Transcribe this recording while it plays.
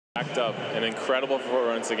backed up an incredible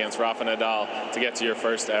performance against Rafa Nadal to get to your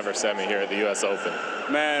first ever semi here at the US Open.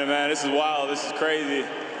 Man, this is wild. This is crazy.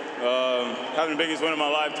 Having the biggest win of my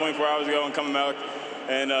life 24 hours ago and coming back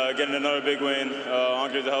and getting another big win.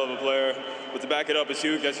 Andrey's a hell of a player. But to back it up is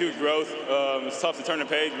huge. That's huge growth. It's tough to turn the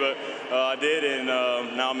page, but I did, and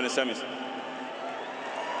now I'm in the semis.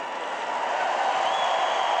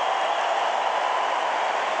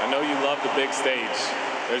 I know you love the big stage.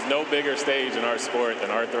 There's no bigger stage in our sport than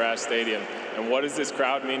Arthur Ashe Stadium. And what does this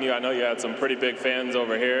crowd mean to you? I know you had some pretty big fans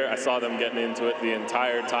over here. I saw them getting into it the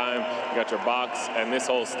entire time. You got your box, and this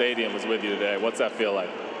whole stadium is with you today. What's that feel like?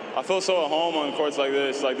 I feel so at home on courts like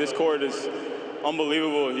this. Like, this court is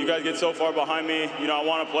unbelievable. You guys get so far behind me. You know, I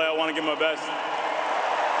want to play. I want to give my best.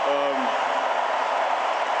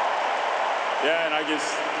 Yeah, and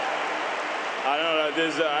I don't know.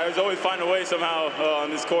 I was always find a way somehow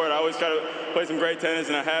on this court. I always try to play some great tennis,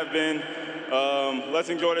 and I have been. Let's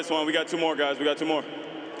enjoy this one. We got two more, guys. We got two more.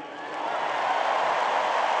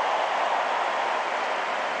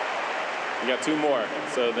 You got two more.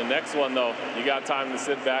 So the next one, though, you got time to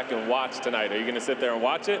sit back and watch tonight. Are you going to sit there and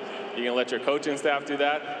watch it? Are you going to let your coaching staff do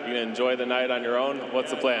that? Are you going to enjoy the night on your own? What's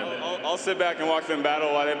the plan? I'll sit back and watch them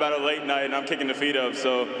battle while they battle late night, and I'm kicking the feet up.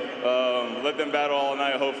 So let them battle all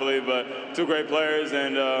night, hopefully. But two great players,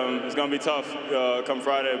 and it's going to be tough come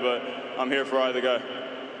Friday, but I'm here for either guy.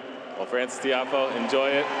 Well, Frances Tiafoe, enjoy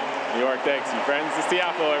it. New York, thanks. And friends, it's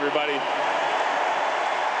Tiafoe, everybody.